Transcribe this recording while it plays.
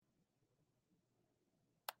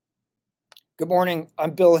Good morning.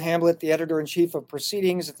 I'm Bill Hamblett, the editor-in-chief of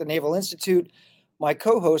Proceedings at the Naval Institute. My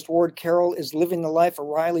co-host, Ward Carroll, is living the life of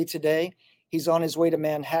Riley today. He's on his way to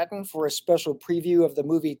Manhattan for a special preview of the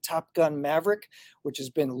movie Top Gun Maverick, which has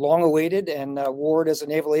been long awaited. And Ward, as a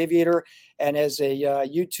naval aviator and as a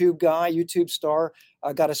YouTube star,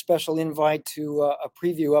 got a special invite to a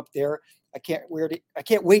preview up there. I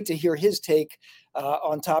can't wait to hear his take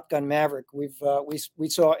on Top Gun Maverick. We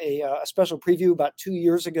saw a special preview about 2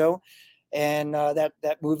 years ago. And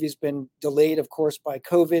that movie's been delayed, of course, by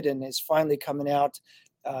COVID, and is finally coming out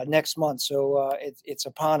next month. So it's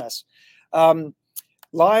upon us.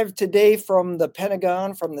 Live today from the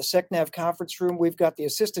Pentagon, from the SecNav conference room, we've got the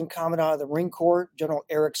Assistant Commandant of the Marine Corps, General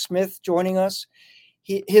Eric Smith, joining us.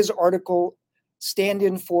 His article,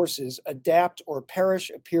 Stand-in Forces, Adapt or Perish,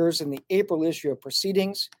 appears in the April issue of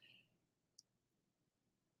Proceedings.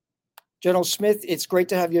 General Smith, it's great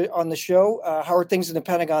to have you on the show. How are things in the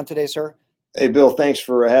Pentagon today, sir? Hey, Bill, thanks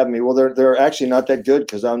for having me. Well, they're actually not that good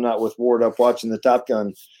because I'm not with Ward up watching the Top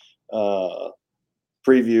Gun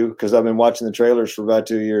preview because I've been watching the trailers for about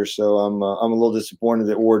 2 years. So I'm a little disappointed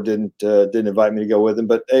that Ward didn't invite me to go with him.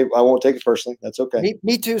 But hey, I won't take it personally. That's okay.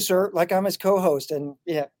 Me too, sir. Like, I'm his co-host, and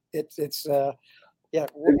yeah, it's yeah.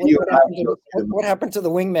 What happened to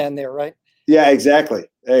the wingman there, right? Yeah, exactly.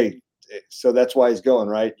 Hey. So that's why he's going,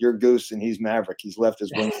 right? You're Goose and he's Maverick. He's left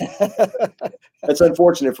his wing. That's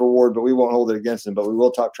unfortunate for Ward, but we won't hold it against him. But we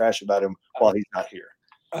will talk trash about him while he's not here.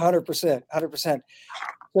 100%.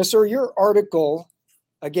 So, sir, your article,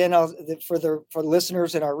 again, for the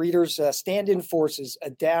listeners and our readers, Stand-in Forces,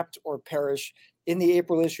 Adapt or Perish, in the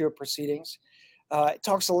April issue of Proceedings. It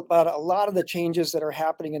talks about a lot of the changes that are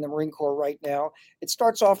happening in the Marine Corps right now. It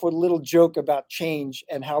starts off with a little joke about change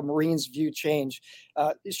and how Marines view change.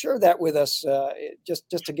 Share that with us, just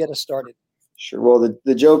to get us started. Sure. Well,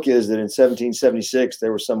 the joke is that in 1776,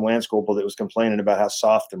 there was some Lance Corporal that was complaining about how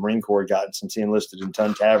soft the Marine Corps had gotten since he enlisted in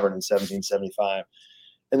Tun Tavern in 1775.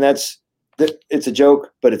 And it's a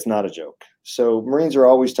joke, but it's not a joke. So Marines are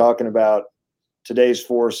always talking about today's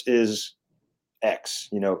force is X,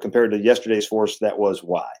 compared to yesterday's force, that was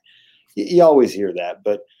Y. You always hear that.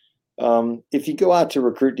 But if you go out to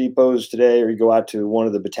recruit depots today, or you go out to one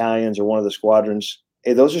of the battalions or one of the squadrons,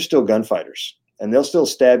 hey, those are still gunfighters, and they'll still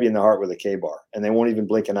stab you in the heart with a K-bar, and they won't even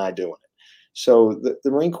blink an eye doing it. So the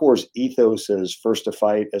Marine Corps' ethos is first to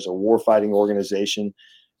fight as a war-fighting organization,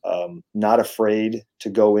 not afraid to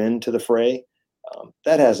go into the fray.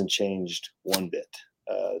 That hasn't changed one bit.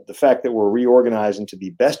 The fact that we're reorganizing to be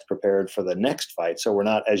best prepared for the next fight, so we're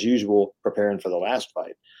not, as usual, preparing for the last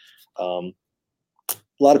fight. A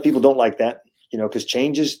lot of people don't like that, because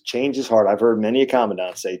change is hard. I've heard many a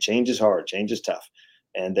commandant say change is hard, change is tough,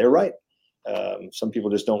 and they're right. Some people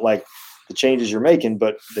just don't like the changes you're making,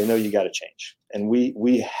 but they know you got to change, and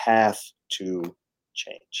we have to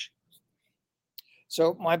change.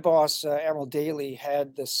 So my boss, Admiral Daly,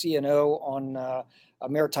 had the CNO on a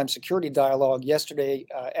maritime security dialogue yesterday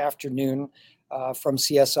afternoon from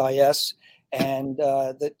CSIS. And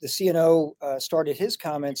the CNO started his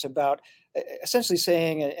comments about essentially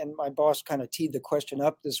saying, and my boss kind of teed the question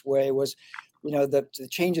up this way, was, the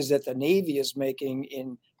changes that the Navy is making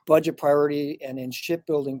in budget priority and in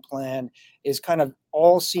shipbuilding plan is kind of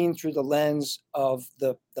all seen through the lens of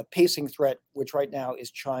the pacing threat, which right now is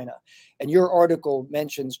China. And your article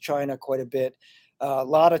mentions China quite a bit. A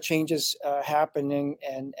lot of changes happening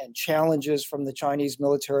and challenges from the Chinese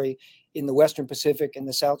military in the Western Pacific and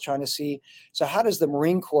the South China Sea. So how does the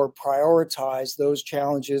Marine Corps prioritize those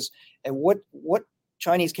challenges, and what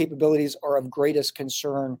Chinese capabilities are of greatest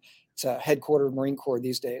concern to headquartered Marine Corps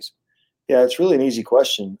these days? Yeah, it's really an easy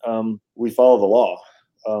question. We follow the law.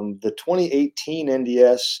 The 2018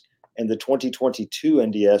 NDS and the 2022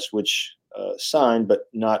 NDS, which signed but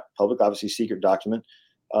not public, obviously secret document,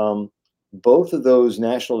 both of those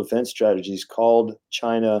national defense strategies called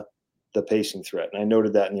China the pacing threat. And I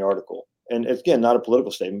noted that in the article. And again, not a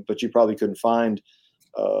political statement, but you probably couldn't find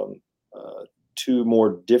two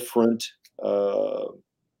more different, well,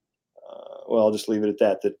 I'll just leave it at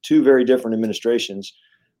that. The two very different administrations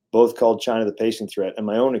both called China the pacing threat. And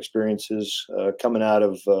my own experiences coming out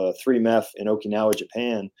of 3MEF in Okinawa,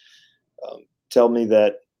 Japan, tell me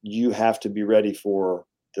that you have to be ready for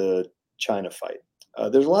the China fight.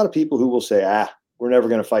 There's a lot of people who will say, we're never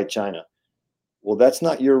going to fight China. Well, that's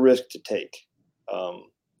not your risk to take.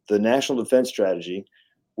 The National Defense Strategy,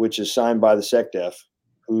 which is signed by the SecDef,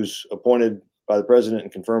 who's appointed by the president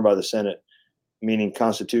and confirmed by the Senate, meaning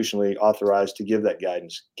constitutionally authorized to give that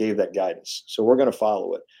guidance, gave that guidance. So we're going to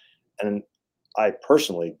follow it. And I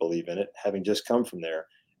personally believe in it, having just come from there.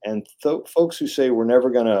 And folks who say we're never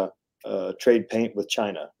going to trade paint with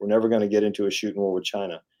China. We're never going to get into a shooting war with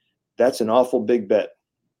China. That's an awful big bet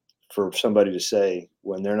for somebody to say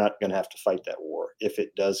when they're not going to have to fight that war if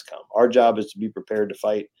it does come. Our job is to be prepared to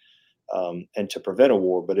fight and to prevent a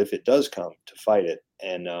war, but if it does come, to fight it.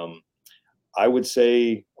 And I would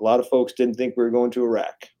say a lot of folks didn't think we were going to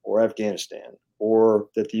Iraq or Afghanistan or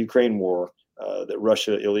that the Ukraine war that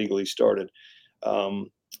Russia illegally started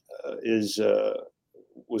was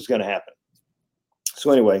going to happen. So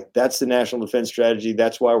anyway, that's the national defense strategy.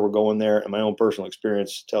 That's why we're going there. And my own personal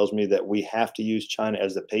experience tells me that we have to use China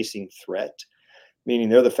as the pacing threat, meaning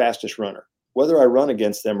they're the fastest runner. Whether I run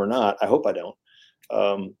against them or not, I hope I don't.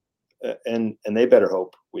 And they better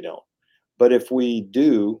hope we don't. But if we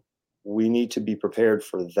do, we need to be prepared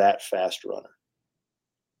for that fast runner.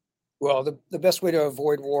 Well, the best way to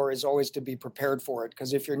avoid war is always to be prepared for it,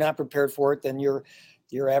 because if you're not prepared for it, then your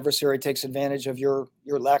adversary takes advantage of your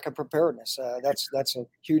lack of preparedness. That's a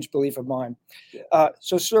huge belief of mine. Yeah.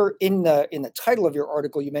 So, sir, in the title of your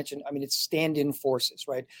article, you mentioned, I mean, it's stand-in forces,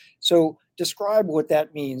 right? So, describe what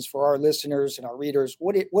that means for our listeners and our readers.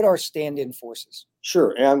 What are stand-in forces?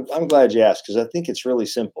 Sure, and I'm glad you asked, because I think it's really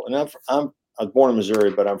simple. And I was born in Missouri,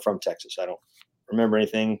 but I'm from Texas. I don't remember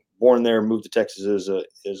anything. Born there, moved to Texas as a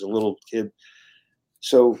little kid.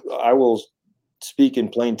 So I will speak in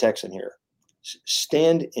plain Texan here.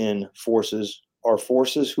 Stand-in forces are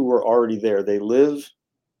forces who are already there. They live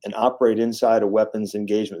and operate inside a weapons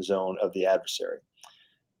engagement zone of the adversary.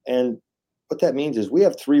 And what that means is we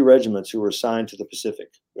have 3 regiments who are assigned to the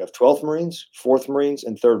Pacific. We have 12th Marines, 4th Marines,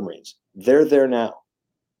 and 3rd Marines. They're there now.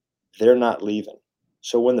 They're not leaving.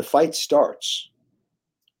 So when the fight starts,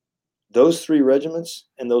 those 3 regiments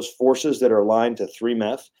and those forces that are aligned to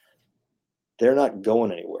 3MEF, they're not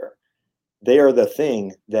going anywhere. They are the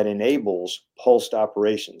thing that enables pulsed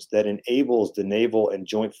operations, that enables the naval and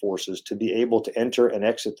joint forces to be able to enter and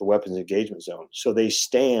exit the weapons engagement zone. So they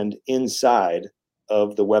stand inside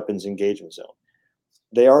of the weapons engagement zone.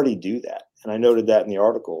 They already do that. And I noted that in the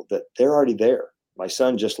article, that they're already there. My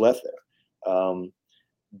son just left there.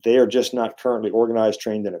 They are just not currently organized,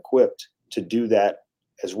 trained, and equipped to do that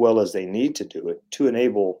as well as they need to do it to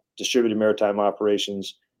enable distributed maritime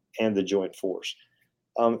operations and the joint force.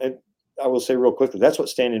 And I will say real quickly, that's what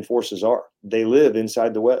stand-in forces are. They live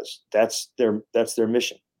inside the WES. That's their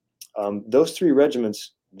mission. Those 3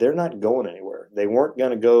 regiments, they're not going anywhere. They weren't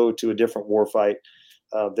going to go to a different war fight.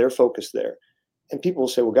 They're focused there. And people will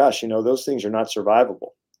say, well, gosh, those things are not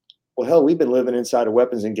survivable. Well, hell, we've been living inside a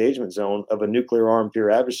weapons engagement zone of a nuclear armed peer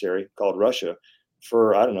adversary called Russia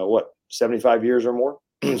for, 75 years or more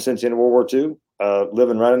since the end of World War II,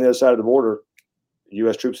 living right on the other side of the border,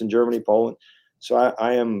 U.S. troops in Germany, Poland. So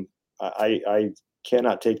I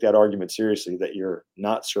cannot take that argument seriously that you're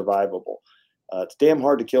not survivable. It's damn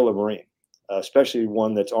hard to kill a Marine, especially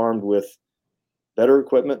one that's armed with better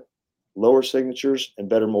equipment, lower signatures, and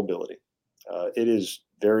better mobility. It is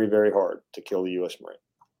very, very hard to kill the U.S. Marine.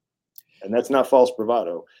 And that's not false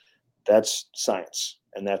bravado. That's science,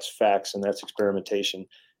 and that's facts, and that's experimentation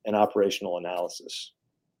and operational analysis.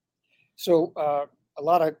 So a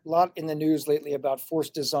lot in the news lately about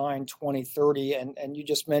Force Design 2030, and you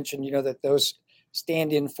just mentioned, that those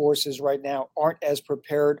stand-in forces right now aren't as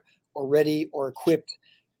prepared or ready or equipped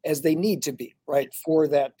as they need to be, right, for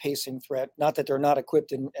that pacing threat. Not that they're not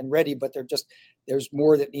equipped and ready, but there's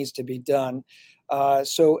more that needs to be done.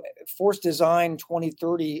 So Force Design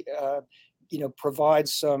 2030,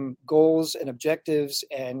 provides some goals and objectives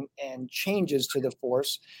and changes to the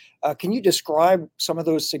force. Can you describe some of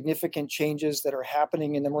those significant changes that are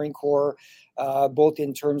happening in the Marine Corps, both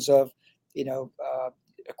in terms of,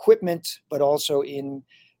 equipment, but also in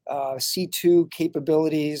C2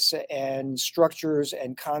 capabilities and structures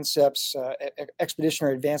and concepts,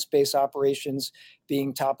 expeditionary advanced base operations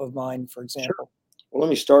being top of mind, for example? Sure. Well, let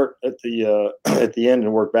me start at the at the end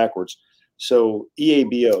and work backwards. So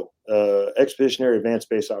EABO, Expeditionary Advanced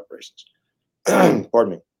Base Operations,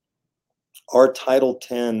 pardon me, our Title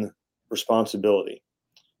 10 responsibility.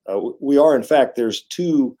 We are, in fact, there's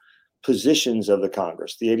 2 positions of the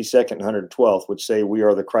Congress, the 82nd and 112th, which say we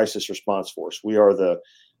are the crisis response force. We are the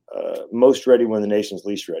most ready when the nation's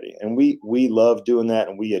least ready. And we love doing that,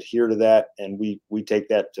 and we adhere to that, and we take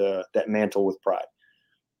that mantle with pride.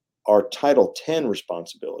 Our Title 10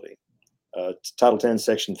 responsibility, Title 10,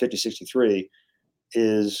 Section 5063,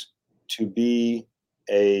 is to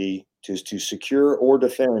secure or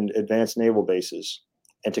defend advanced naval bases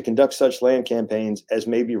and to conduct such land campaigns as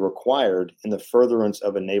may be required in the furtherance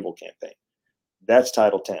of a naval campaign. That's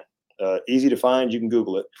Title 10. Easy to find. You can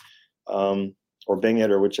Google it or Bing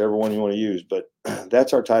it or whichever one you want to use, but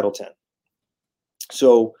that's our Title 10.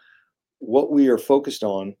 So what we are focused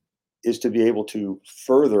on is to be able to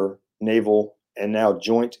further naval and now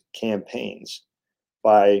joint campaigns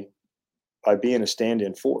by being a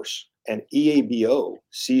stand-in force. And EABO,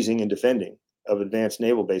 seizing and defending of advanced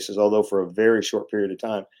naval bases, although for a very short period of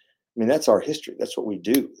time. I mean, that's our history. That's what we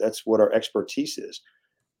do. That's what our expertise is.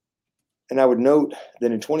 And I would note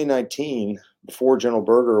that in 2019, before General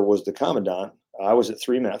Berger was the commandant, I was at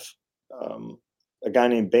 3MEF. A guy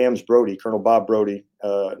named Bams Brody, Colonel Bob Brody,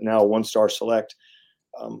 now a one-star select,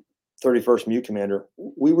 31st MU commander.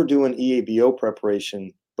 We were doing EABO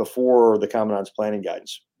preparation before the commandant's planning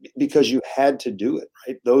guidance because you had to do it,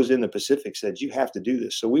 right? Those in the Pacific said, you have to do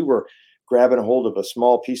this. So we were grabbing a hold of a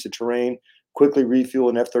small piece of terrain, quickly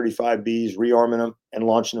refueling F-35Bs, rearming them, and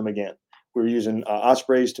launching them again. We were using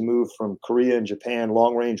Ospreys to move from Korea and Japan,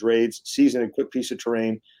 long-range raids, seizing a quick piece of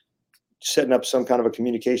terrain, setting up some kind of a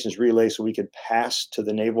communications relay so we could pass to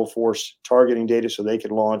the naval force targeting data so they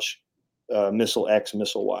could launch missile X,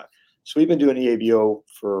 missile Y. So we've been doing EABO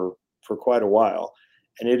for quite a while,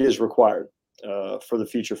 and it is required for the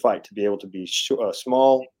future fight to be able to be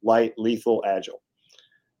small, light, lethal, agile.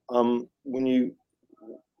 When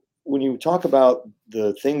you talk about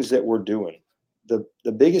the things that we're doing,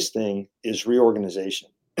 the biggest thing is reorganization.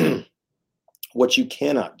 What you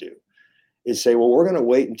cannot do is say, well, we're going to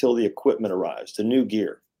wait until the equipment arrives, the new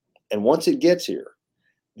gear. And once it gets here,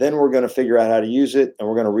 then we're going to figure out how to use it, and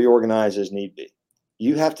we're going to reorganize as need be.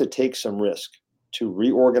 You have to take some risk to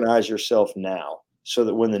reorganize yourself now so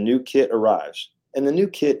that when the new kit arrives, and the new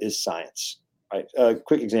kit is science, right?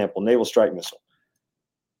 Quick example, naval strike missile.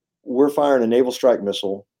 We're firing a naval strike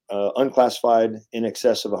missile, unclassified, in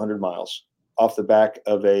excess of 100 miles, off the back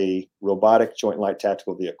of a robotic joint light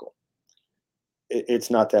tactical vehicle. It's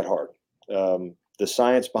not that hard. The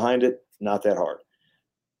science behind it, not that hard.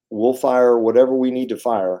 We'll fire whatever we need to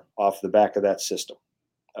fire off the back of that system.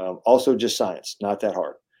 Also just science, not that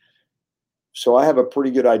hard. So I have a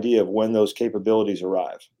pretty good idea of when those capabilities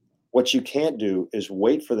arrive. What you can't do is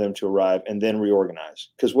wait for them to arrive and then reorganize,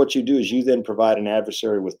 because what you do is you then provide an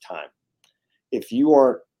adversary with time. If you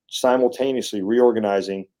aren't simultaneously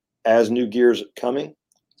reorganizing as new gears coming,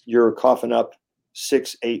 you're coughing up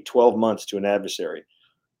 6, 8, 12 months to an adversary.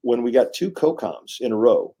 When we got 2 COCOMs in a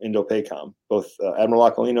row, Indo-PACOM, both Admiral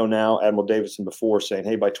Aquilino now, Admiral Davidson before, saying,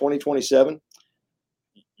 hey, by 2027,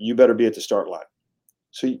 you better be at the start line.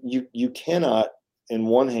 So you cannot, in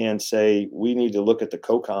one hand, say, we need to look at the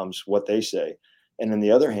COCOMs, what they say, and in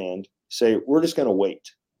the other hand, say, we're just going to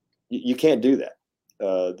wait. You can't do that.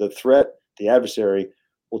 The threat, the adversary,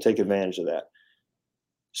 will take advantage of that.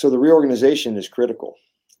 So the reorganization is critical.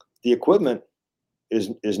 The equipment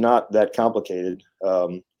is not that complicated.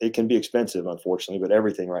 It can be expensive, unfortunately, but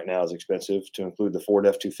everything right now is expensive, to include the Ford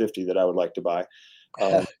F-250 that I would like to buy.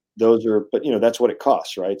 Those are, but that's what it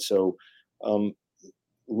costs, right? So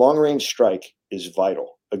long-range strike is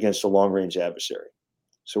vital against a long-range adversary.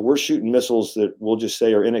 So we're shooting missiles that we'll just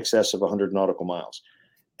say are in excess of 100 nautical miles.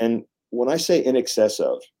 And when I say in excess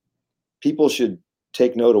of, people should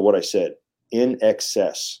take note of what I said, in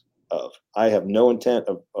excess of. I have no intent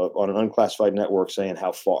of on an unclassified network saying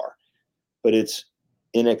how far, but it's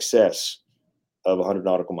in excess of 100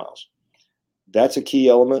 nautical miles. That's a key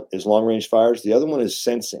element, is long-range fires. The other one is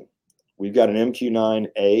sensing. We've got an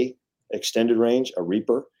MQ-9A extended range, a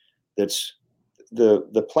Reaper. That's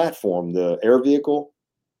the platform, the air vehicle.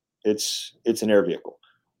 It's an air vehicle.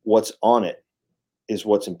 What's on it is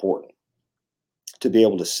what's important. To be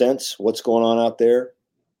able to sense what's going on out there,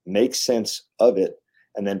 make sense of it,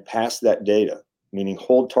 and then pass that data, meaning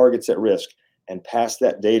hold targets at risk and pass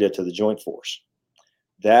that data to the joint force.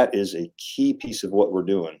 That is a key piece of what we're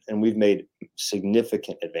doing. And we've made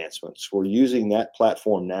significant advancements. We're using that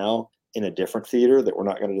platform now in a different theater that we're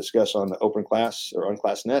not going to discuss on the open class or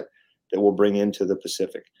unclass net, that we'll bring into the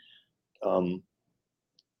Pacific.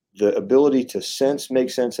 The ability to sense, make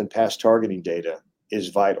sense, and pass targeting data is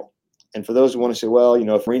vital. And for those who want to say, well,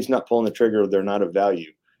 if Marine's not pulling the trigger, they're not of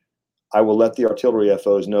value. I will let the artillery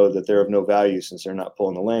FOs know that they're of no value since they're not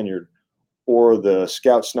pulling the lanyard, or the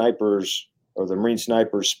scout snipers or the Marine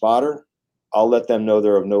sniper spotter. I'll let them know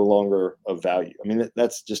they're no longer of value. I mean,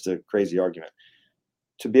 that's just a crazy argument.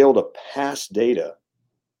 To be able to pass data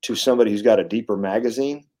to somebody who's got a deeper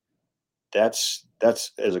magazine, that's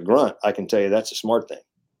as a grunt, I can tell you that's a smart thing,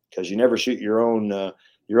 because you never shoot your own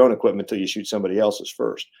equipment until you shoot somebody else's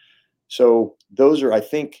first. So those are, I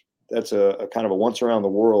think that's a kind of a once around the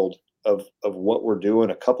world of what we're doing,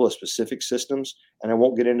 a couple of specific systems. And I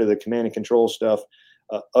won't get into the command and control stuff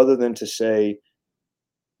other than to say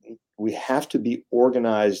we have to be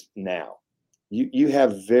organized now. You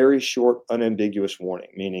have very short, unambiguous warning,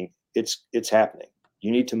 meaning it's happening.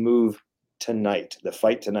 You need to move tonight, the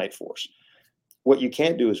fight tonight force. What you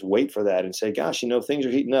can't do is wait for that and say, gosh, things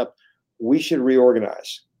are heating up. We should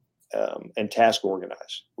reorganize and task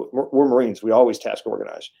organize. We're Marines. We always task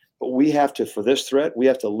organize. But we have to, for this threat, we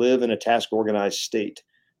have to live in a task organized state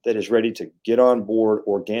that is ready to get on board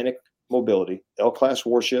organic mobility, L-class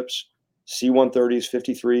warships, C-130s,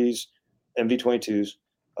 53s, MV-22s,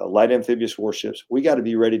 light amphibious warships. We got to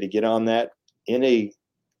be ready to get on that in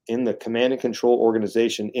the command and control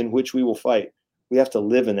organization in which we will fight. We have to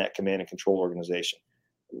live in that command and control organization.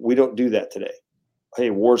 We don't do that today. Hey,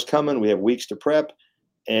 war's coming. We have weeks to prep,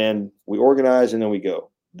 and we organize, and then we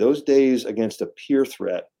go. Those days against a peer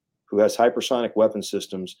threat who has hypersonic weapon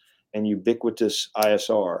systems and ubiquitous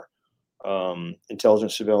ISR,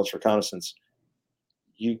 intelligence, surveillance, reconnaissance,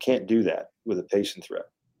 you can't do that with a patient threat.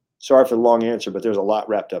 Sorry for the long answer, but there's a lot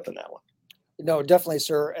wrapped up in that one. No, definitely,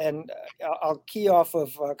 sir. And I'll key off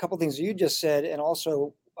of a couple of things you just said, and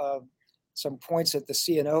also some points that the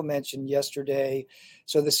CNO mentioned yesterday.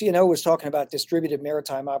 So the CNO was talking about distributed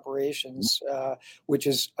maritime operations, which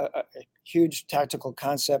is a huge tactical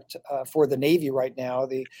concept for the Navy right now.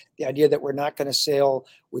 The idea that we're not going to sail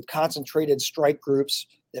with concentrated strike groups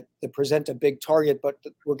that present a big target, but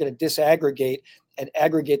we're going to disaggregate and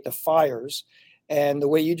aggregate the fires. And the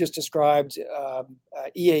way you just described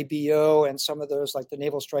EABO and some of those, like the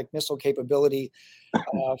Naval Strike Missile capability,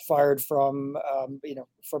 fired from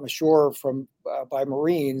from ashore by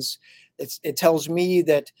Marines, it tells me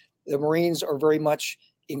that the Marines are very much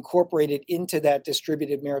incorporated into that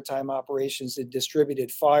distributed maritime operations, the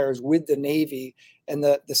distributed fires with the Navy. And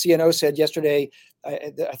the CNO said yesterday,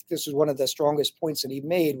 I think this was one of the strongest points that he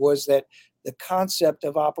made, was that the concept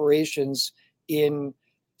of operations in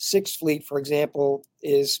Sixth Fleet, for example,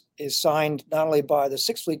 is signed not only by the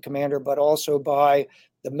Sixth Fleet commander, but also by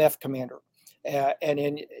the MEF commander.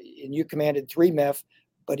 And you commanded 3 MEF,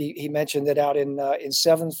 but he mentioned that out in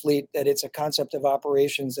 7th Fleet, that it's a concept of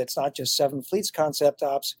operations that's not just 7th Fleet's concept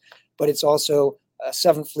ops, but it's also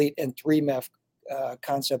 7th Fleet and 3 MEF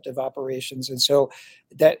concept of operations. And so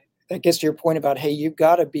that gets to your point about, hey, you've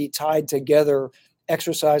got to be tied together,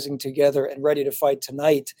 exercising together, and ready to fight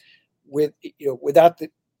tonight without the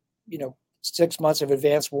 6 months of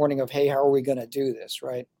advance warning of, hey, how are we going to do this,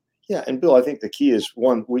 right? Yeah, and Bill, I think the key is,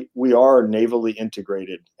 one, we are navally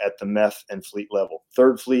integrated at the MEF and fleet level.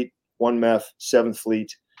 3rd Fleet, 1 MEF, 7th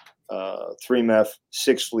Fleet, 3 MEF,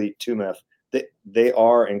 6th Fleet, 2 MEF. They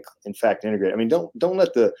are in fact integrated. I mean, don't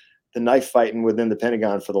let the knife fighting within the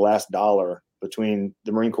Pentagon for the last dollar between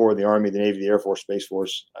the Marine Corps, the Army, the Navy, the Air Force, Space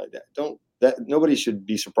Force. Nobody should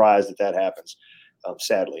be surprised that happens.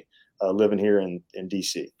 Sadly, living here in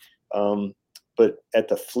DC. But at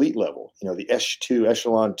the fleet level, the Echelon 2,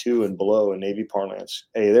 Echelon 2 and below in Navy parlance,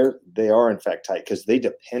 hey, they are in fact tight because they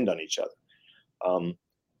depend on each other.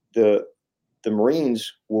 The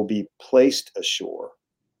Marines will be placed ashore,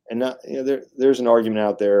 and not there's an argument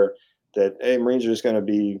out there that, hey, Marines are just going to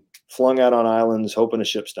be flung out on islands hoping a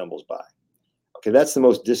ship stumbles by. Okay, that's the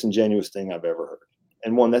most disingenuous thing I've ever heard,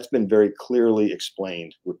 and one that's been very clearly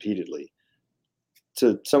explained repeatedly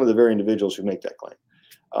to some of the very individuals who make that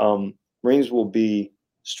claim. Marines will be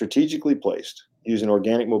strategically placed using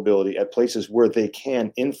organic mobility at places where they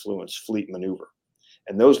can influence fleet maneuver.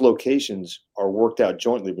 And those locations are worked out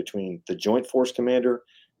jointly between the Joint Force Commander,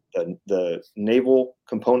 the Naval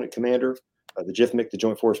Component Commander, the JFMC, the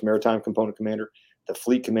Joint Force Maritime Component Commander, the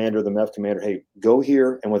Fleet Commander, the MEF Commander. Hey, go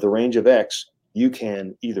here, and with a range of X, you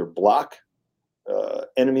can either block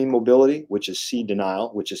enemy mobility, which is sea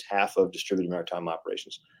denial, which is half of distributed maritime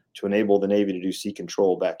operations, to enable the Navy to do sea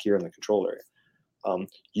control back here in the control area.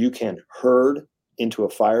 You can herd into a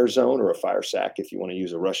fire zone or a fire sack, if you want to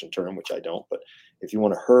use a Russian term, which I don't. But if you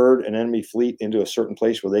want to herd an enemy fleet into a certain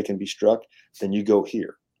place where they can be struck, then you go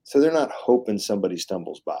here. So they're not hoping somebody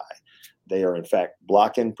stumbles by. They are, in fact,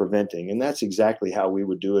 blocking, preventing. And that's exactly how we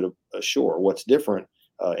would do it ashore. What's different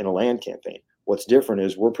in a land campaign? What's different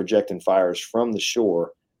is we're projecting fires from the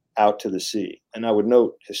shore out to the sea. And I would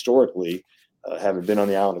note, historically, having been on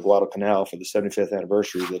the island of Guadalcanal for the 75th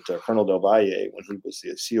anniversary, that Colonel Del Valle, when he was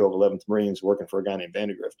the CO of 11th Marines working for a guy named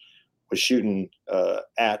Vandegrift, was shooting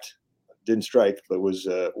didn't strike, but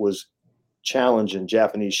was challenging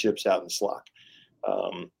Japanese ships out in the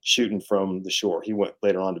Slock, shooting from the shore. He went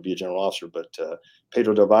later on to be a general officer, but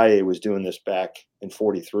Pedro Del Valle was doing this back in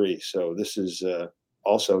 43. So this is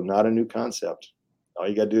also not a new concept. All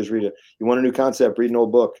you got to do is read it. You want a new concept, read an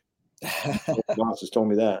old book. The boss has told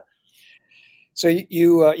me that. So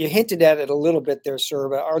you hinted at it a little bit there, sir,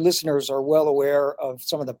 but our listeners are well aware of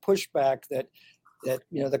some of the pushback that that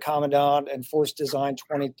the Commandant and Force Design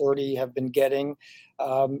 2030 have been getting,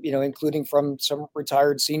 including from some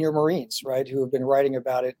retired senior Marines, right, who have been writing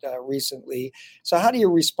about it recently. So how do you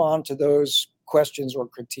respond to those questions or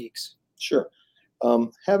critiques? Sure.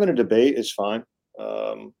 Having a debate is fine.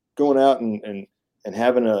 Going out and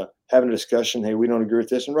having a discussion, hey, we don't agree with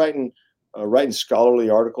this, and writing scholarly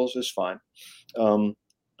articles is fine.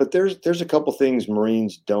 But there's a couple things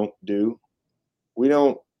Marines don't do. We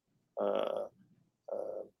don't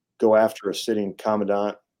go after a sitting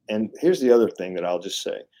commandant. And here's the other thing that I'll just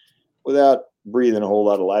say, without breathing a whole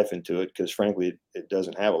lot of life into it, because frankly, it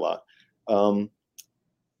doesn't have a lot.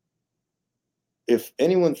 If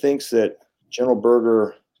anyone thinks that General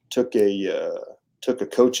Berger took a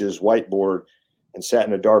coach's whiteboard and sat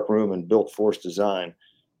in a dark room and built Force Design,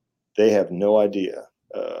 they have no idea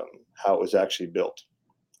how it was actually built.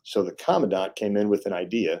 So the Commandant came in with an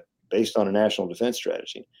idea based on a national defense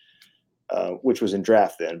strategy, which was in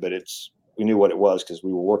draft then, but we knew what it was because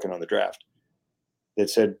we were working on the draft. It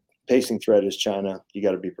said, pacing threat is China. You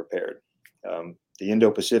got to be prepared. The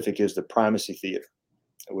Indo-Pacific is the primacy theater,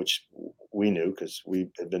 which we knew because we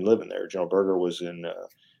had been living there. General Berger was in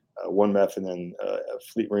 1 MEF and then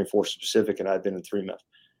Fleet Marine Forces Pacific, and I'd been in 3 MEF.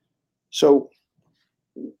 So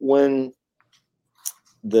when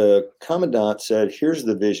the Commandant said, here's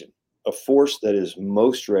the vision, a force that is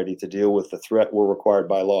most ready to deal with the threat we're required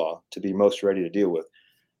by law to be most ready to deal with.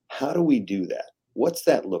 How do we do that? What's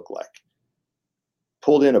that look like?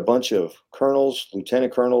 Pulled in a bunch of colonels,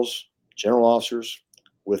 lieutenant colonels, general officers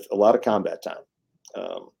with a lot of combat time,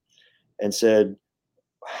 and said,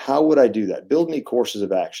 how would I do that? Build me courses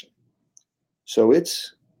of action. So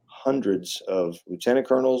it's hundreds of lieutenant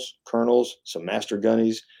colonels, some master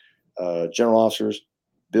gunnies, general officers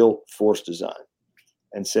built Force Design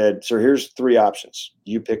and said, sir, here's 3 options.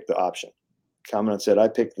 You pick the option. Commandant said, I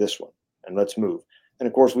picked this one, and let's move. And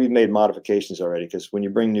of course, we've made modifications already, because when you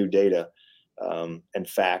bring new data and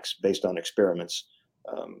facts based on experiments,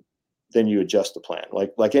 then you adjust the plan.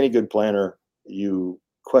 Like any good planner, you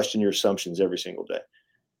question your assumptions every single day.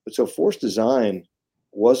 But so Force Design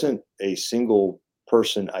wasn't a single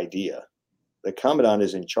person idea. The Commandant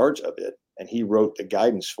is in charge of it, and he wrote the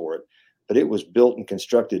guidance for it. But it was built and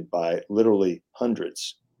constructed by literally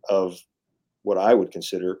hundreds of what I would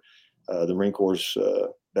consider the Marine Corps'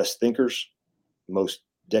 best thinkers, most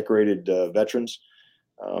decorated veterans.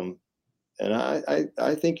 And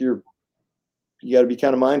I think you got to be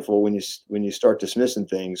kind of mindful when you start dismissing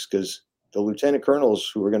things, because the lieutenant colonels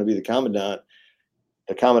who are going to be the commandant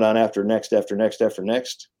after next, I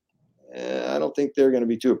don't think they're going to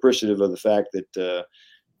be too appreciative of the fact that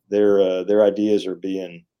their ideas are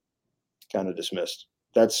being kind of dismissed.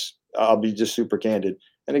 I'll be just super candid.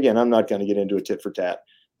 And again, I'm not going to get into a tit for tat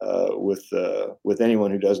with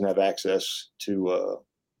anyone who doesn't have access to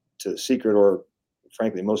secret, or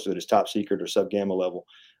frankly, most of it is top secret or sub gamma level.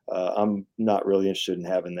 I'm not really interested in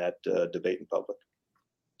having that debate in public.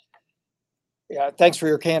 Yeah, thanks for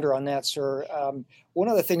your candor on that, sir. One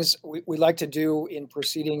of the things we like to do in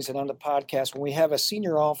Proceedings and on the podcast, when we have a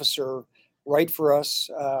senior officer write for us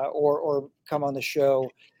or come on the show,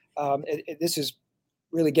 this is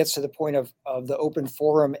really gets to the point of the open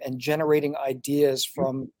forum and generating ideas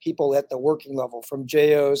from people at the working level, from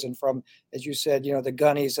JOs and from, as you said, the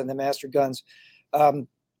gunnies and the master guns.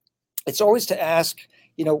 It's always to ask,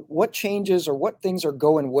 what changes or what things are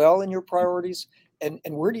going well in your priorities, and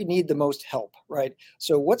where do you need the most help, right?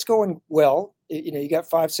 So what's going well? You got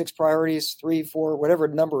 5, 6 priorities, 3, 4, whatever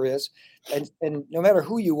the number is, and no matter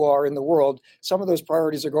who you are in the world, some of those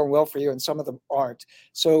priorities are going well for you and some of them aren't.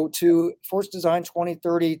 So to Force Design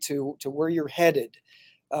 2030, to where you're headed,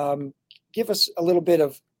 give us a little bit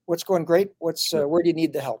of what's going great, where do you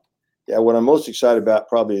need the help? Yeah, what I'm most excited about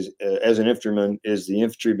probably is, as an infantryman, is the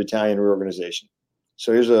infantry battalion reorganization.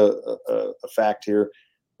 So here's a fact here.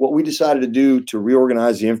 What we decided to do to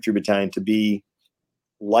reorganize the infantry battalion to be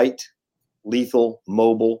light, lethal,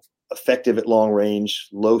 mobile, effective at long range,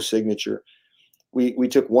 low signature. We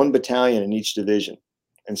took 1 battalion in each division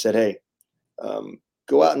and said, hey,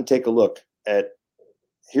 go out and take a look at,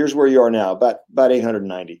 here's where you are now, about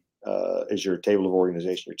 890 is your table of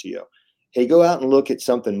organization, your TO. Hey, go out and look at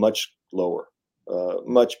something much lower,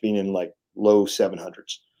 much being in like low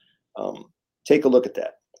 700s. Take a look at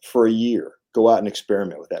that for a year. Go out and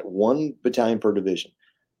experiment with that, 1 battalion per division.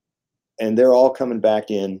 And they're all coming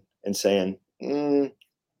back in and saying,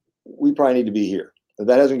 we probably need to be here.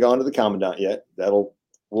 That hasn't gone to the commandant yet.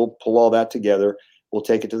 We'll pull all that together. We'll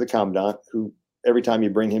take it to the commandant, who every time you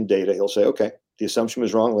bring him data, he'll say, okay, the assumption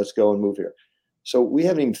was wrong. Let's go and move here. So we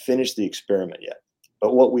haven't even finished the experiment yet.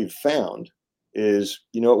 But what we've found is,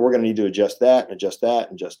 you know what, we're going to need to adjust that and adjust that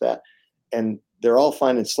and adjust that. And they're all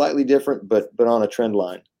finding slightly different, but on a trend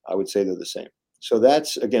line, I would say they're the same. So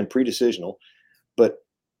that's, again, pre-decisional, but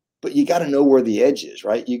you got to know where the edge is,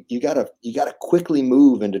 right? You got to quickly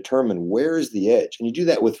move and determine where is the edge. And you do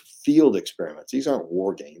that with field experiments. These aren't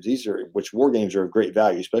war games. Which war games are of great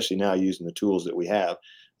value, especially now using the tools that we have.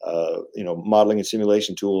 Modeling and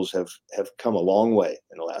simulation tools have come a long way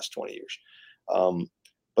in the last 20 years.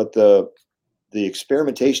 But the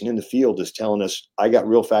experimentation in the field is telling us, I got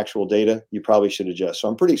real factual data, you probably should adjust. So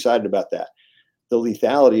I'm pretty excited about that. The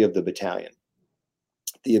lethality of the battalion,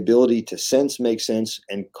 the ability to sense, make sense,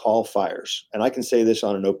 and call fires. And I can say this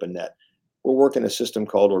on an open net. We're working a system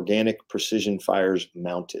called Organic Precision Fires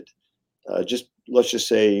Mounted. Let's just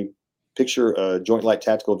say, picture a Joint Light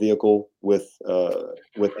Tactical Vehicle with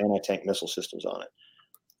anti-tank missile systems on it.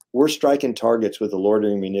 We're striking targets with a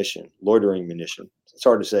loitering munition. It's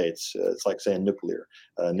hard to say. It's like saying nuclear.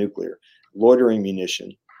 Loitering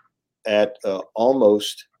munition at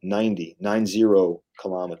almost 90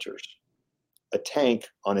 kilometers. A tank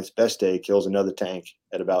on its best day kills another tank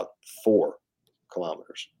at about 4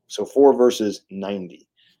 kilometers. So 4 versus 90.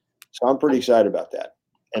 So I'm pretty excited about that.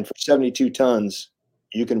 And for 72 tons,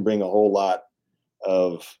 you can bring a whole lot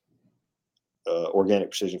of organic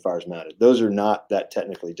precision fires mounted. Those are not that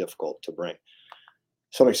technically difficult to bring.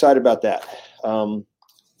 So I'm excited about that. The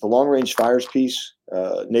long range fires piece,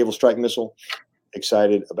 naval strike missile,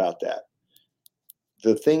 excited about that.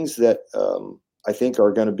 The things that I think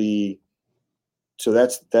are going to be, so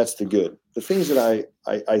that's the good. The things that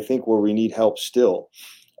I think where we need help still,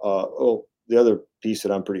 the other piece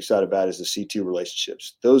that I'm pretty excited about is the C2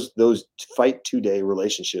 relationships. Those fight 2-day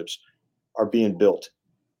relationships are being built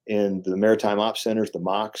in the Maritime Ops Centers, the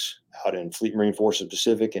MOCs, out in Fleet Marine Forces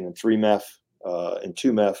Pacific, and in 3MEF, and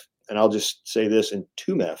 2MEF. And I'll just say this, in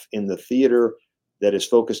 2MEF, in the theater that is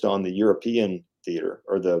focused on the European theater,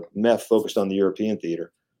 or the MEF focused on the European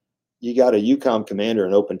theater, you got a EUCOM commander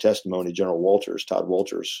in open testimony, General Walters, Todd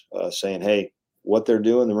Walters, saying, hey, what they're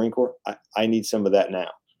doing, the Marine Corps, I need some of that now.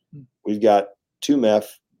 We've got 2MEF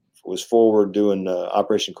was forward doing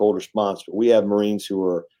Operation Cold Response, but we have Marines who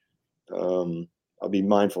are, I'll be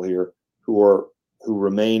mindful here, who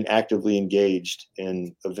remain actively engaged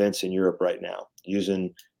in events in Europe right now,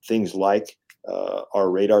 using things like our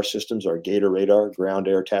radar systems, our Gator radar, ground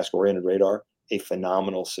air task oriented radar, a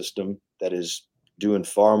phenomenal system that is doing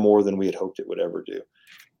far more than we had hoped it would ever do.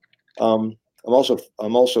 I'm also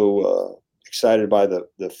excited by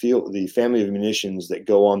the family of munitions that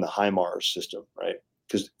go on the HIMARS system, right?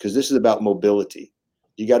 Because this is about mobility.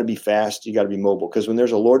 You got to be fast, you got to be mobile. Because when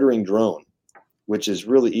there's a loitering drone, which is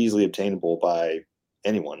really easily obtainable by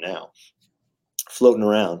anyone now, floating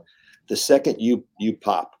around, the second you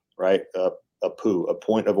pop, right, a poo, a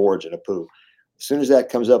point of origin, a poo, as soon as that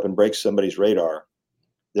comes up and breaks somebody's radar,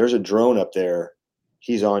 there's a drone up there.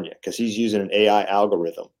 He's on you because he's using an AI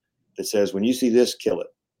algorithm that says, when you see this, kill it.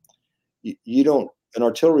 You don't, an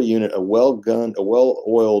artillery unit, a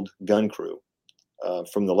well-oiled gun crew,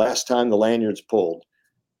 from the last time the lanyard's pulled,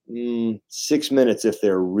 6 minutes if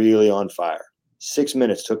they're really on fire. 6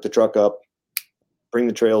 minutes, took the truck up, bring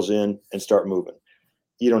the trails in, and start moving.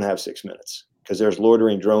 You don't have 6 minutes because there's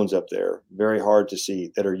loitering drones up there, very hard to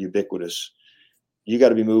see, that are ubiquitous. You got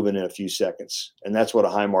to be moving in a few seconds. And that's what a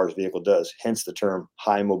HIMARS vehicle does, hence the term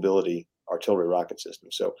high mobility artillery rocket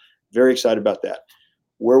system. So very excited about that.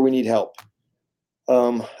 Where we need help.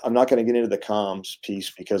 I'm not going to get into the comms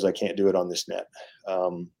piece because I can't do it on this net.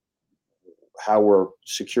 How we're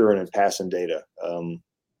securing and passing data.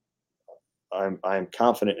 I'm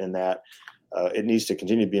confident in that. It needs to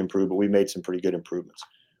continue to be improved, but we made some pretty good improvements.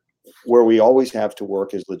 Where we always have to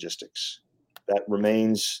work is logistics. That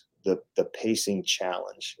remains the pacing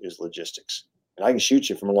challenge, is logistics. And I can shoot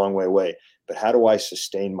you from a long way away, but how do I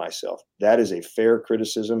sustain myself? That is a fair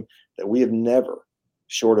criticism that we have never,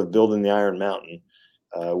 short of building the Iron Mountain,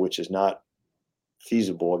 which is not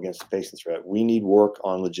feasible against the pacing threat. We need work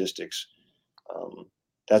on logistics.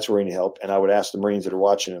 That's where we need help. And I would ask the Marines that are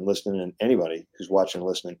watching and listening, and anybody who's watching and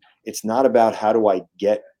listening, it's not about how do I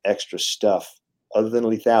get extra stuff other than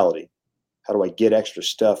lethality. How do I get extra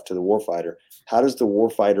stuff to the warfighter? How does the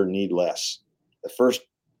warfighter need less? The first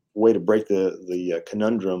way to break the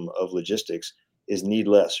conundrum of logistics is need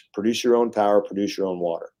less. Produce your own power, produce your own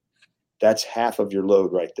water. That's half of your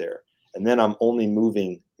load right there. And then I'm only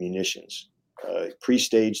moving munitions,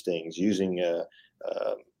 pre-stage things using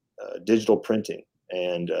digital printing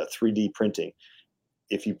and 3D printing.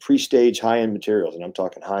 If you pre-stage high-end materials, and I'm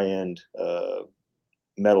talking high-end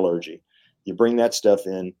metallurgy, you bring that stuff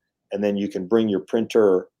in, and then you can bring your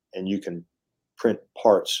printer and you can print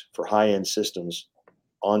parts for high-end systems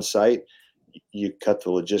on site, you cut the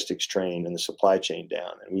logistics train and the supply chain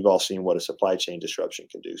down. And we've all seen what a supply chain disruption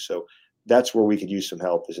can do. So that's where we could use some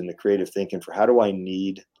help, is in the creative thinking for how do I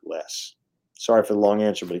need less? Sorry for the long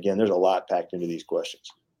answer, but again, there's a lot packed into these questions.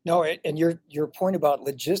 No, and your point about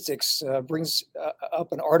logistics brings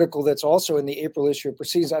up an article that's also in the April issue of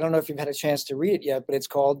Proceedings. I don't know if you've had a chance to read it yet, but it's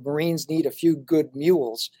called "Marines Need a Few Good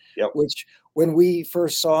Mules," Yep. which when we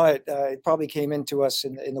first saw it, it probably came into us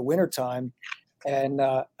in the wintertime, and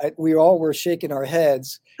we all were shaking our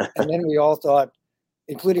heads, and then we all thought,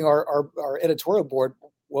 including our editorial board,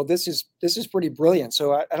 well, this is pretty brilliant.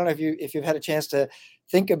 So I don't know if you've had a chance to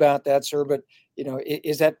think about that, sir, but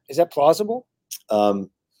is that plausible?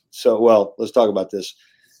 Well, let's talk about this.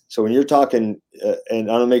 So when you're talking, and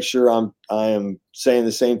I want to make sure I am saying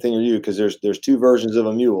the same thing as you, because there's two versions of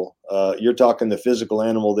a mule. You're talking the physical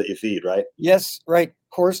animal that you feed, right? Yes, right.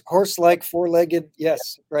 Horse-like, four-legged.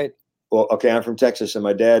 Yes, right. Well, okay, I'm from Texas, and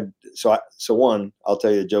my dad. So I'll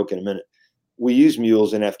tell you a joke in a minute. We used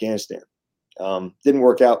mules in Afghanistan. Didn't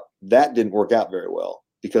work out. That didn't work out very well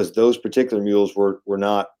because those particular mules were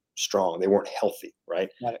not strong. They weren't healthy, right?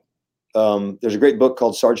 Got it. There's a great book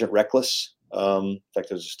called Sergeant Reckless. In fact,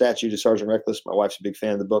 there's a statue to Sergeant Reckless. My wife's a big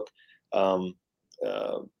fan of the book.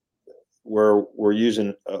 Where we're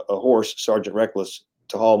using a horse, Sergeant Reckless,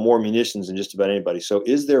 to haul more munitions than just about anybody. So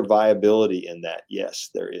is there viability in that? Yes,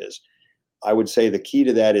 there is. I would say the key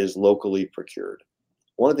to that is locally procured.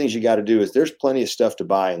 One of the things you got to do is there's plenty of stuff to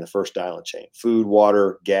buy in the first island chain: food,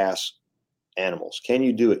 water, gas, animals. Can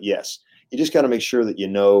you do it? Yes. You just got to make sure that you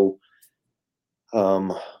know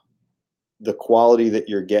the quality that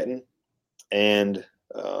you're getting and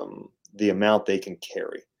the amount they can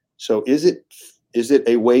carry. So is it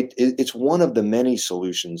a way? It's one of the many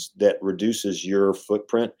solutions that reduces your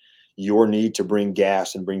footprint, your need to bring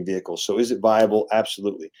gas and bring vehicles. So is it viable?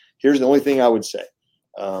 Absolutely. Here's the only thing I would say.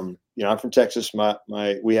 I'm from Texas.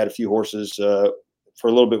 We had a few horses for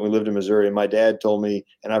a little bit when we lived in Missouri, and my dad told me,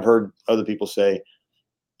 and I've heard other people say,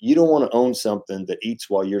 you don't want to own something that eats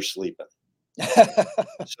while you're sleeping.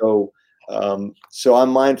 So I'm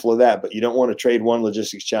mindful of that, but you don't want to trade one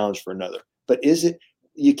logistics challenge for another. But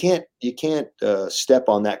you can't step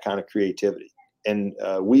on that kind of creativity. And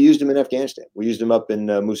we used them in Afghanistan. We used them up in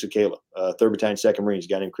Musa Kala, 3rd Battalion, 2nd Marines, a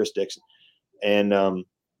guy named Chris Dixon. And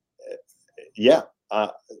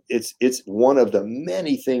it's one of the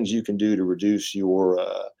many things you can do to reduce your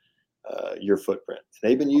footprint. And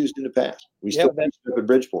they've been used in the past. We still teach up at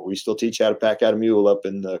Bridgeport. We still teach how to pack out a mule up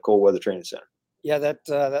in the Cold Weather Training Center. Yeah,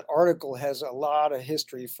 that article has a lot of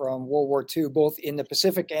history from World War II, both in the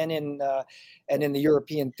Pacific and in the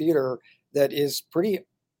European theater, that is pretty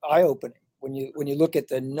eye-opening when you look at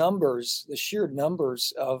the sheer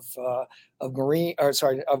numbers of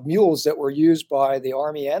mules that were used by the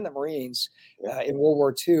Army and the Marines in World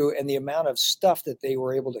War II, and the amount of stuff that they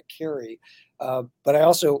were able to carry. But I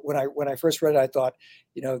also, when I first read it, I thought,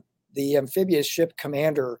 the amphibious ship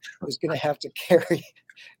commander was going to have to carry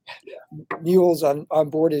mules on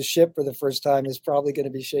board his ship for the first time is probably going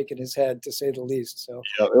to be shaking his head, to say the least. So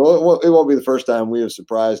it won't be the first time we have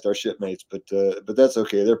surprised our shipmates, but that's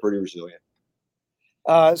okay. They're pretty resilient.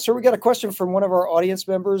 So we got a question from one of our audience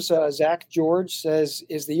members. Zach George says,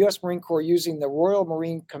 is the U.S. Marine Corps using the Royal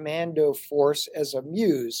Marine Commando Force as a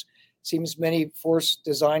muse? Seems many force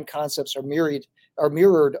design concepts are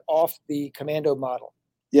mirrored off the commando model.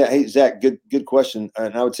 Yeah. Hey, Zach, good question.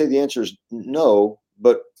 And I would say the answer is no,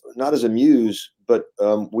 but not as a muse, but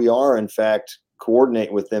we are in fact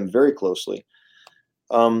coordinating with them very closely.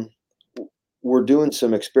 We're doing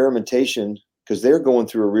some experimentation because they're going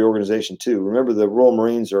through a reorganization too. Remember, the Royal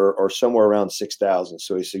Marines are somewhere around 6,000,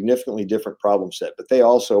 so a significantly different problem set, but they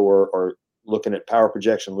also are looking at power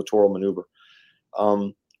projection, littoral maneuver.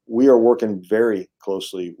 We are working very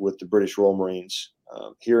closely with the British Royal Marines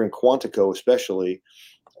here in Quantico, especially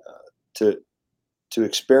to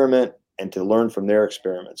experiment and to learn from their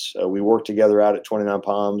experiments. We worked together out at 29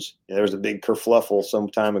 Palms. There was a big kerfluffle some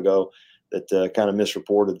time ago that kind of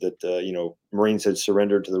misreported that Marines had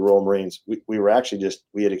surrendered to the Royal Marines. We were actually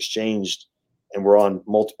we had exchanged, and we're on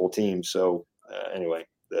multiple teams. So anyway,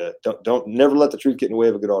 don't never let the truth get in the way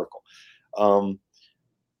of a good article.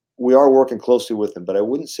 We are working closely with them, but I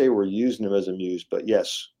wouldn't say we're using them as a muse. But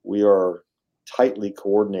yes, we are tightly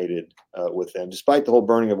coordinated with them, despite the whole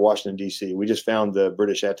burning of Washington, D.C. We just found the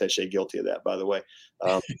British attaché guilty of that, by the way,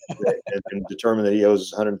 and determined that he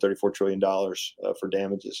owes $134 trillion for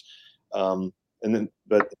damages.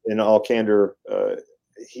 But in all candor,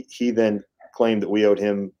 he then claimed that we owed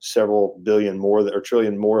him several billion more or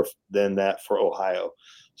trillion more than that for Ohio.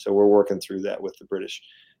 So we're working through that with the British.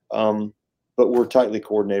 but we're tightly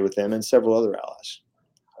coordinated with them and several other allies,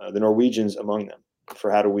 the Norwegians among them,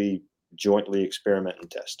 for how do we jointly experiment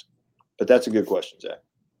and test. But that's a good question, Zach.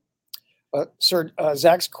 Sir,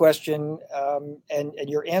 Zach's question and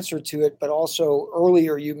your answer to it, but also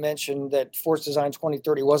earlier you mentioned that Force Design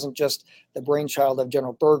 2030 wasn't just the brainchild of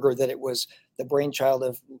General Berger, that it was the brainchild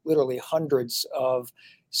of literally hundreds of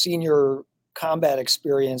senior combat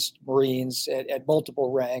experienced Marines at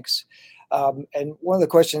multiple ranks. And one of the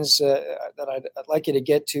questions that I'd like you to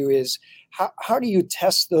get to is how do you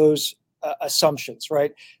test those assumptions,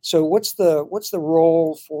 right? So what's the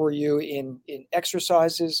role for you in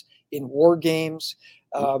exercises, in war games,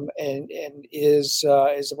 and is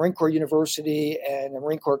the Marine Corps University and the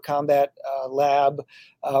Marine Corps Combat Lab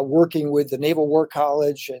working with the Naval War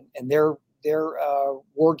College and their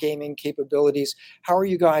war gaming capabilities? How are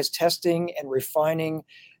you guys testing and refining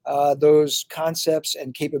those concepts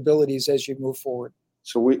and capabilities as you move forward?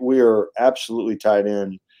 So we are absolutely tied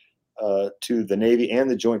in to the Navy and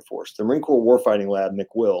the Joint Force. The Marine Corps Warfighting Lab,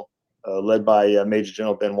 McWill, led by Major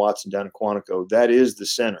General Ben Watson down in Quantico, that is the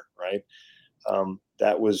center, right?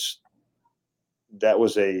 That was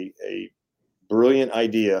a brilliant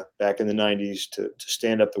idea back in the 90s to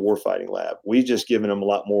stand up the Warfighting Lab. We've just given them a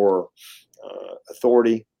lot more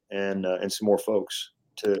authority and some more folks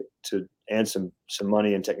to and some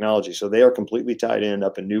money and technology. So they are completely tied in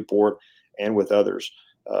up in Newport and with others,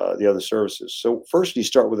 the other services. So first you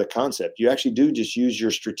start with a concept. You actually do just use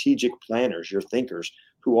your strategic planners, your thinkers,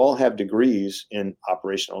 who all have degrees in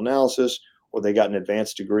operational analysis, or they got an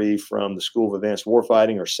advanced degree from the School of Advanced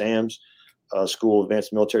Warfighting, or SAMS, School of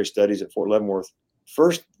Advanced Military Studies at Fort Leavenworth.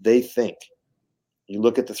 First, they think. You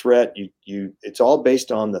look at the threat. It's all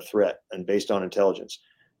based on the threat and based on intelligence.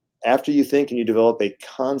 After you think and you develop a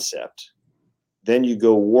concept, then you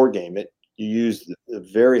go war game it. You use the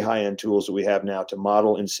very high-end tools that we have now to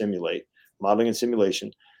model and simulate, modeling and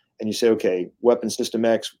simulation. And you say, okay, weapon system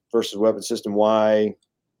X versus weapon system Y,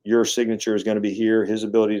 your signature is going to be here. His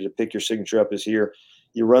ability to pick your signature up is here.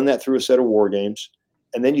 You run that through a set of war games,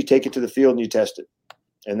 and then you take it to the field and you test it.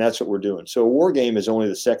 And that's what we're doing. So a war game is only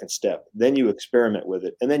the second step. Then you experiment with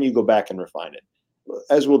it, and then you go back and refine it,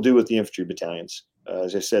 as we'll do with the infantry battalions.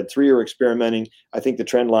 As I said, 3 are experimenting. I think the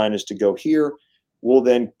trend line is to go here. We'll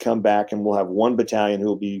then come back and we'll have 1 battalion who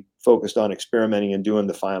will be focused on experimenting and doing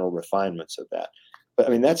the final refinements of that. But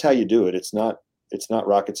I mean, that's how you do it. It's not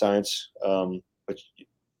rocket science. But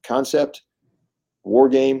concept, war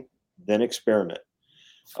game, then experiment.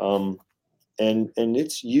 And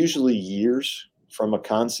it's usually years from a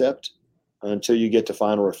concept until you get to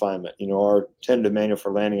final refinement. You know, our tentative manual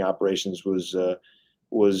for landing operations was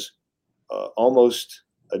almost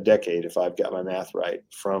a decade, if I've got my math right,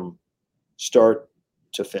 from start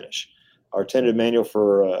to finish. Our tentative manual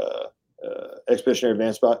for expeditionary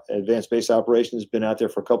advanced base operations has been out there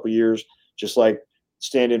for a couple of years, just like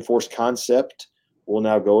stand-in force concept. We'll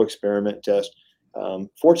now go experiment, test.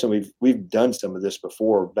 Fortunately, we've done some of this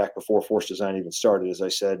before, back before Force Design even started. As I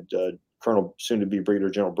said, Colonel, soon-to-be Brigadier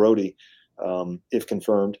General Brody, if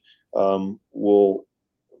confirmed,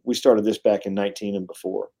 we started this back in 19 and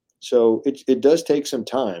before. So it does take some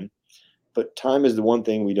time, but time is the one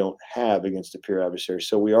thing we don't have against a peer adversary.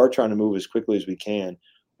 So we are trying to move as quickly as we can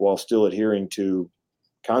while still adhering to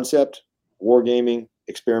concept, wargaming,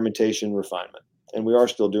 experimentation, refinement. And we are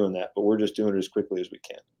still doing that, but we're just doing it as quickly as we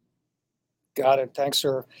can. Got it. Thanks,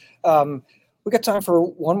 sir. We got time for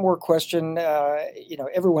one more question.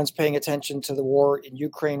 Everyone's paying attention to the war in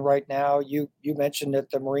Ukraine right now. You mentioned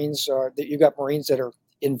that that you got Marines that are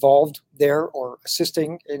involved there or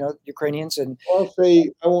assisting, Ukrainians. And I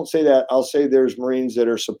won't say that. I'll say there's Marines that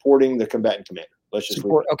are supporting the combatant commander. Let's just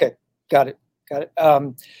support. Okay, got it.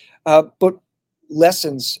 But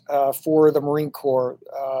lessons for the Marine Corps,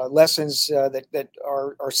 lessons that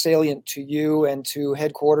are salient to you and to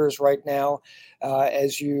headquarters right now,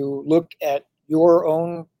 as you look at your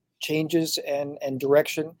own changes and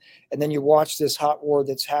direction, and then you watch this hot war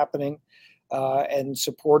that's happening. And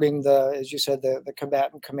supporting as you said, the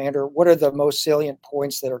combatant commander. What are the most salient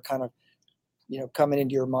points that are kind of, coming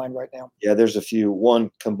into your mind right now? Yeah, there's a few.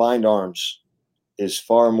 One, combined arms is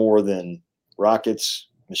far more than rockets,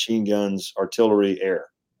 machine guns, artillery, air.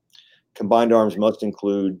 Combined arms must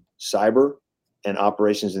include cyber and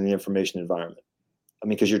operations in the information environment. I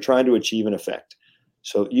mean, because you're trying to achieve an effect.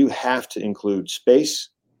 So you have to include space,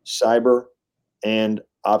 cyber, and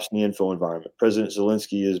ops in the info environment. President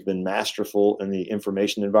Zelensky has been masterful in the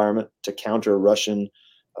information environment to counter Russian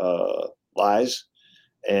lies.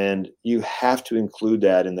 And you have to include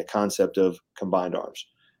that in the concept of combined arms.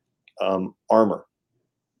 Armor.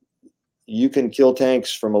 you can kill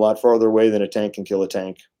tanks from a lot farther away than a tank can kill a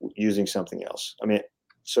tank using something else. I mean,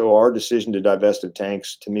 so our decision to divest of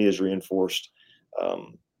tanks, to me, is reinforced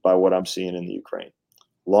by what I'm seeing in the Ukraine.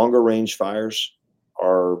 Longer range fires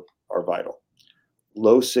are vital.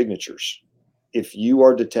 Low signatures. If you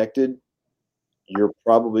are detected, you're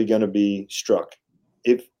probably going to be struck.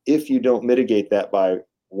 If you don't mitigate that by,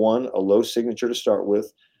 one, a low signature to start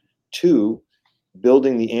with, two,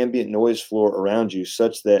 building the ambient noise floor around you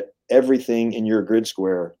such that everything in your grid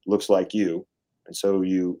square looks like you, and so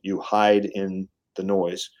you hide in the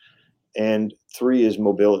noise, and three is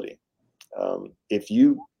mobility. If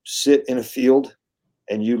you sit in a field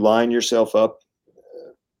and you line yourself up,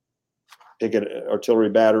 pick an artillery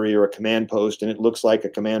battery or a command post, and it looks like a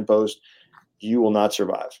command post, you will not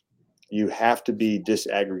survive. You have to be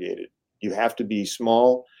disaggregated. You have to be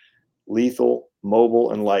small, lethal,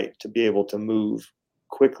 mobile, and light to be able to move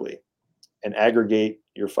quickly and aggregate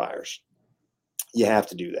your fires. You have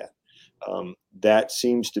to do that. That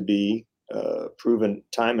seems to be proven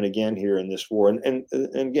time and again here in this war. And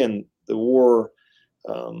again, the war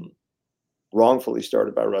wrongfully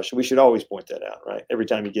started by Russia. We should always point that out, right? Every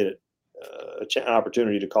time you get it, an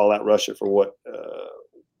opportunity to call out Russia for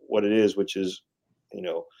what it is, which is,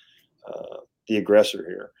 the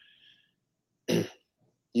aggressor here.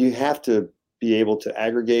 You have to be able to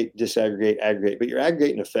aggregate, disaggregate, aggregate, but you're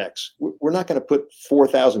aggregating effects. We're not going to put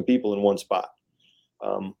 4,000 people in one spot.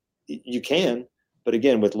 You can, but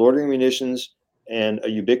again, with loitering munitions and a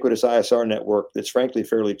ubiquitous ISR network that's frankly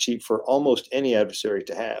fairly cheap for almost any adversary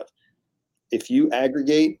to have, if you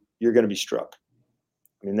aggregate, you're going to be struck.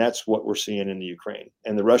 I mean, that's what we're seeing in the Ukraine,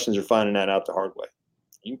 and the Russians are finding that out the hard way.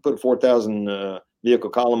 You can put 4,000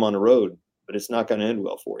 vehicle column on the road, but it's not going to end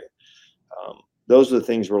well for you. Those are the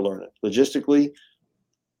things we're learning.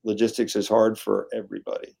 Logistics is hard for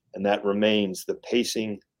everybody, and that remains the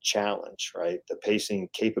pacing challenge, right? The pacing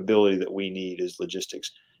capability that we need is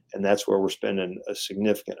logistics, and that's where we're spending a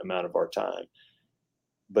significant amount of our time.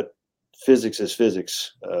 But physics is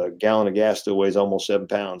physics. A gallon of gas still weighs almost 7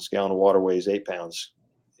 pounds. A gallon of water weighs 8 pounds.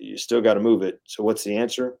 You still got to move it. So what's the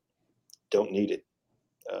answer? Don't need it.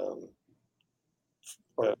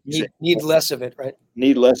 Need less of it, right?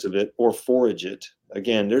 Need less of it, or forage it.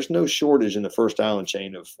 Again, there's no shortage in the first island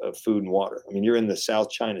chain of food and water. I mean, you're in the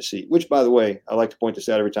South China Sea, which, by the way, I like to point this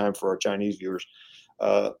out every time for our Chinese viewers.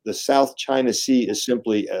 The South China Sea is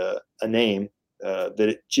simply a name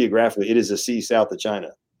geographically, it is a sea south of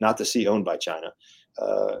China, not the sea owned by China.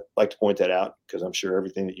 Like to point that out because I'm sure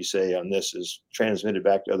everything that you say on this is transmitted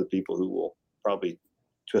back to other people who will probably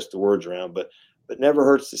twist the words around, but never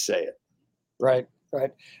hurts to say it. Right.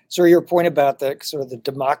 Right. So your point about the sort of the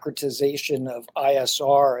democratization of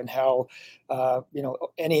ISR and how,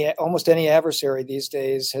 almost any adversary these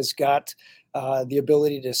days has got the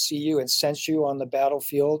ability to see you and sense you on the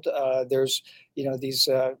battlefield. There's, these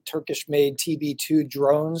Turkish-made TB2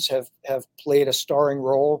 drones have played a starring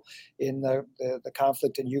role in the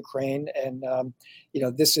conflict in Ukraine. And,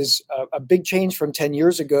 this is a big change from 10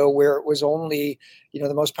 years ago, where it was only,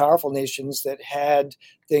 the most powerful nations that had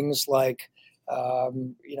things like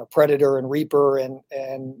Predator and Reaper and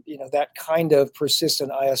that kind of persistent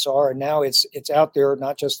ISR. And now it's out there,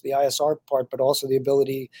 not just the ISR part, but also the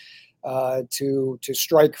ability to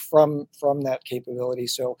strike from that capability.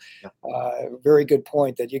 So very good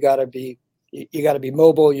point that you got to be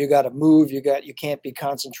mobile, you got to move, you can't be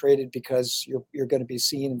concentrated because you're going to be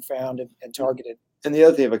seen and found and targeted. And the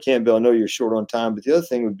other thing, if I can, Bill, I know you're short on time, but the other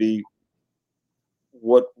thing would be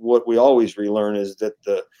what we always relearn is that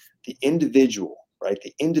the individual, right?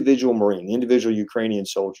 The individual Marine, the individual Ukrainian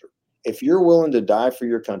soldier, if you're willing to die for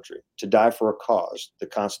your country, to die for a cause, the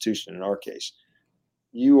Constitution in our case,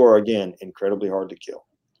 you are, again, incredibly hard to kill.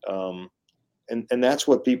 And that's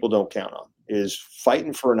what people don't count on, is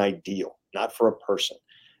fighting for an ideal, not for a person.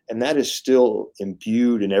 And that is still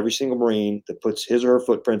imbued in every single Marine that puts his or her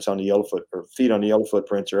footprints on the yellow feet on the yellow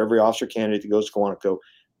footprints, or every officer candidate that goes to Quantico.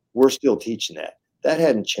 We're still teaching that. That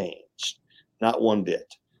hadn't changed, not one bit.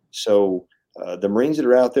 So the Marines that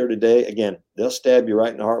are out there today, again, they'll stab you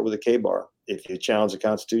right in the heart with a K-bar if you challenge the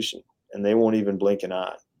Constitution, and they won't even blink an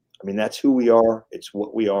eye. I mean, that's who we are. It's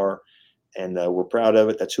what we are, and we're proud of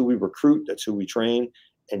it. That's who we recruit. That's who we train,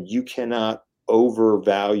 and you cannot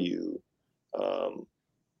overvalue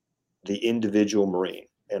the individual Marine.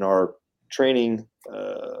 And our training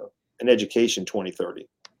and education 2030,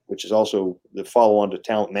 which is also the follow-on to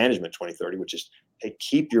talent management 2030, which is, hey,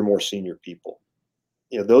 keep your more senior people.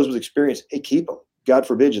 Those with experience, hey, keep them. God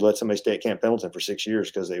forbid you let somebody stay at Camp Pendleton for 6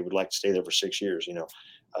 years because they would like to stay there for 6 years. You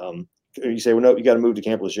say, well, no, you got to move to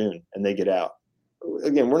Camp Lejeune, and they get out.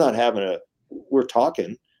 Again, we're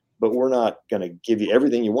talking, but we're not going to give you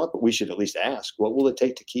everything you want, but we should at least ask, what will it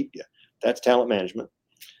take to keep you? That's talent management.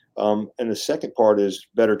 And the second part is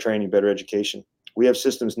better training, better education. We have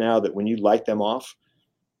systems now that when you light them off,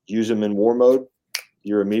 use them in war mode,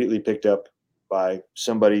 you're immediately picked up by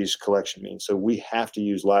somebody's collection means. So we have to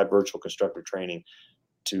use live virtual constructor training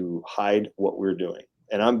to hide what we're doing.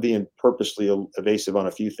 And I'm being purposely evasive on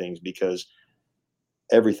a few things because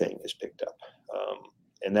everything is picked up.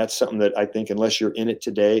 And that's something that I think, unless you're in it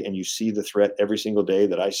today and you see the threat every single day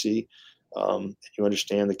that I see, you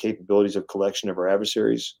understand the capabilities of collection of our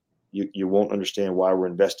adversaries, you won't understand why we're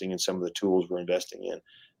investing in some of the tools we're investing in.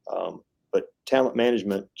 But talent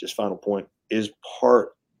management, just final point, is part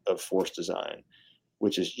of force design,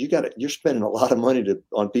 which is you're spending a lot of money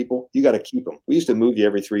on people. You got to keep them. We used to move you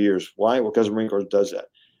every 3 years. Why? Well, because the Marine Corps does that.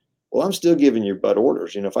 Well, I'm still giving you butt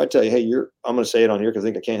orders. If I tell you, hey, I'm going to say it on here because I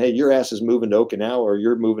think I can. Hey, your ass is moving to Okinawa or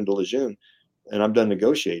you're moving to Lejeune, and I'm done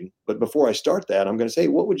negotiating. But before I start that, I'm going to say,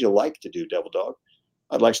 what would you like to do, Devil Dog?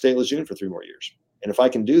 I'd like to stay at Lejeune for 3 more years. And if I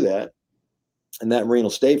can do that, and that Marine will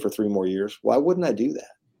stay for 3 more years, why wouldn't I do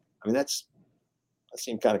that? I mean, that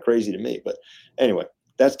seemed kind of crazy to me. But anyway,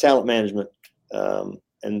 that's talent management,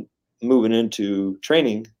 and moving into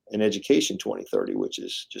training and education 2030, which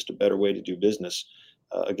is just a better way to do business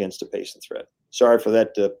against a patient threat. Sorry for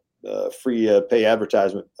that free pay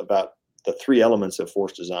advertisement about the 3 elements of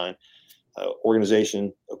force design: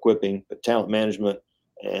 organization, equipping, but talent management,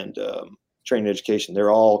 and training education.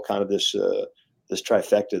 They're all kind of this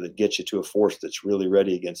trifecta that gets you to a force that's really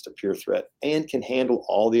ready against a pure threat and can handle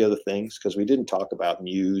all the other things, because we didn't talk about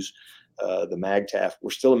MUSE, the MAGTAF.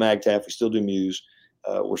 We're still a MAGTAF. We still do MUSE.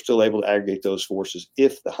 We're still able to aggregate those forces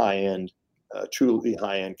if the high-end, truly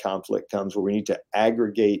high-end conflict comes where we need to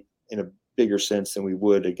aggregate in a bigger sense than we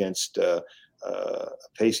would against a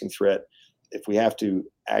pacing threat. If we have to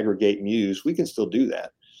aggregate MUSE, we can still do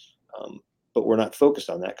that. But we're not focused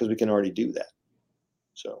on that because we can already do that.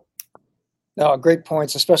 So. No, great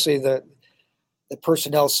points, especially the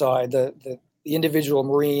personnel side. The individual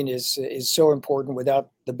Marine is so important.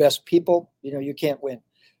 Without the best people, you can't win.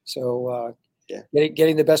 So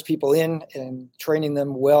getting the best people in and training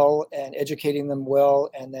them well and educating them well,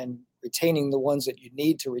 and then retaining the ones that you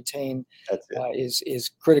need to retain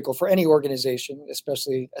is critical for any organization,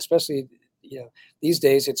 especially these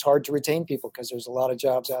days. It's hard to retain people because there's a lot of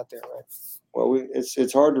jobs out there, right? Well,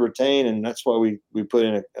 it's hard to retain, and that's why we put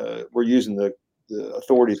in we're using the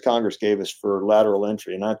authorities Congress gave us for lateral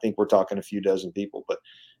entry, and I think we're talking a few dozen people. But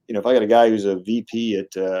if I got a guy who's a VP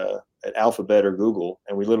at Alphabet or Google,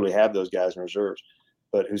 and we literally have those guys in reserves,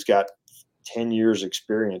 but who's got 10 years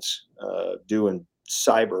experience doing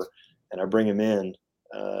cyber, and I bring him in,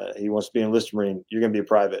 he wants to be an enlisted Marine. You're going to be a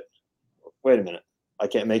private. Wait a minute, I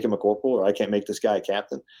can't make him a corporal, or I can't make this guy a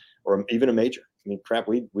captain, or even a major. I mean, crap,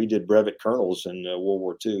 we did brevet colonels in World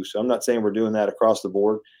War II. So I'm not saying we're doing that across the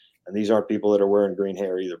board. And these aren't people that are wearing green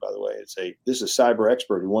hair either, by the way. This is a cyber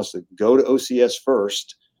expert who wants to go to OCS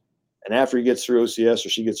first. And after he gets through OCS or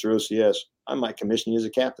she gets through OCS, I might commission you as a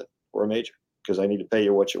captain or a major because I need to pay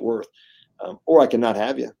you what you're worth. Or I cannot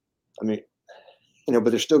have you. I mean, but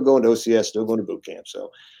they're still going to OCS, still going to boot camp. So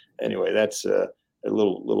anyway, that's a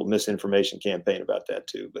little misinformation campaign about that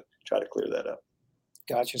too, but try to clear that up.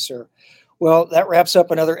 Gotcha, sir. Well, that wraps up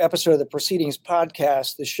another episode of the Proceedings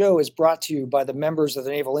podcast. The show is brought to you by the members of the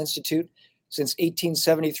Naval Institute. Since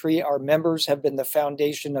 1873, our members have been the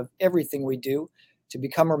foundation of everything we do. To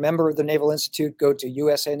become a member of the Naval Institute, go to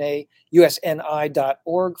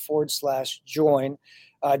usni.org/join.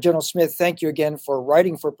 General Smith, thank you again for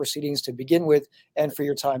writing for Proceedings to begin with and for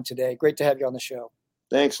your time today. Great to have you on the show.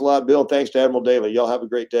 Thanks a lot, Bill. Thanks to Admiral Daly. Y'all have a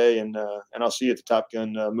great day, and I'll see you at the Top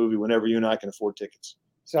Gun movie whenever you and I can afford tickets.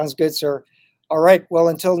 Sounds good, sir. All right. Well,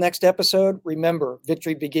 until next episode, remember,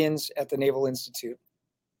 victory begins at the Naval Institute.